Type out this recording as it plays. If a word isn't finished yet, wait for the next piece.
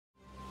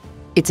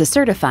It's a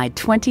certified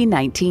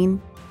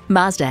 2019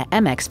 Mazda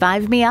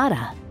MX-5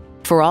 Miata.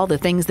 For all the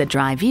things that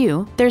drive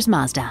you, there's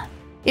Mazda.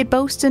 It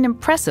boasts an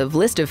impressive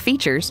list of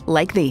features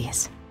like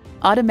these: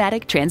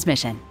 automatic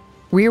transmission,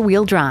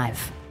 rear-wheel drive,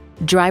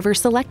 driver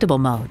selectable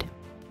mode,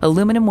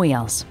 aluminum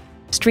wheels,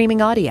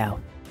 streaming audio,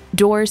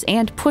 doors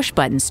and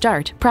push-button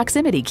start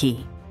proximity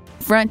key,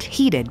 front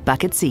heated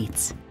bucket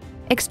seats,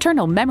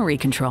 external memory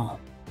control,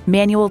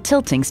 manual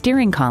tilting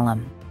steering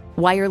column,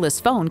 wireless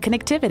phone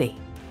connectivity,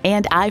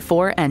 and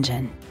i4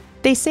 engine.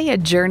 They say a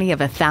journey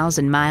of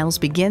 1,000 miles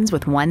begins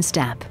with one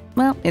step.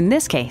 Well, in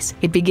this case,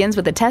 it begins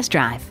with a test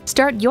drive.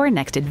 Start your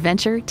next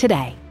adventure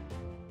today.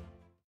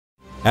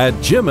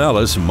 At Jim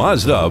Ellis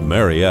Mazda of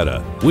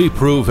Marietta, we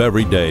prove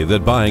every day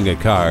that buying a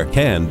car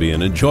can be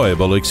an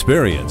enjoyable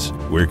experience.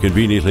 We're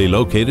conveniently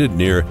located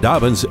near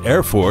Dobbins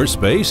Air Force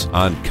Base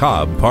on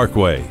Cobb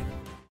Parkway.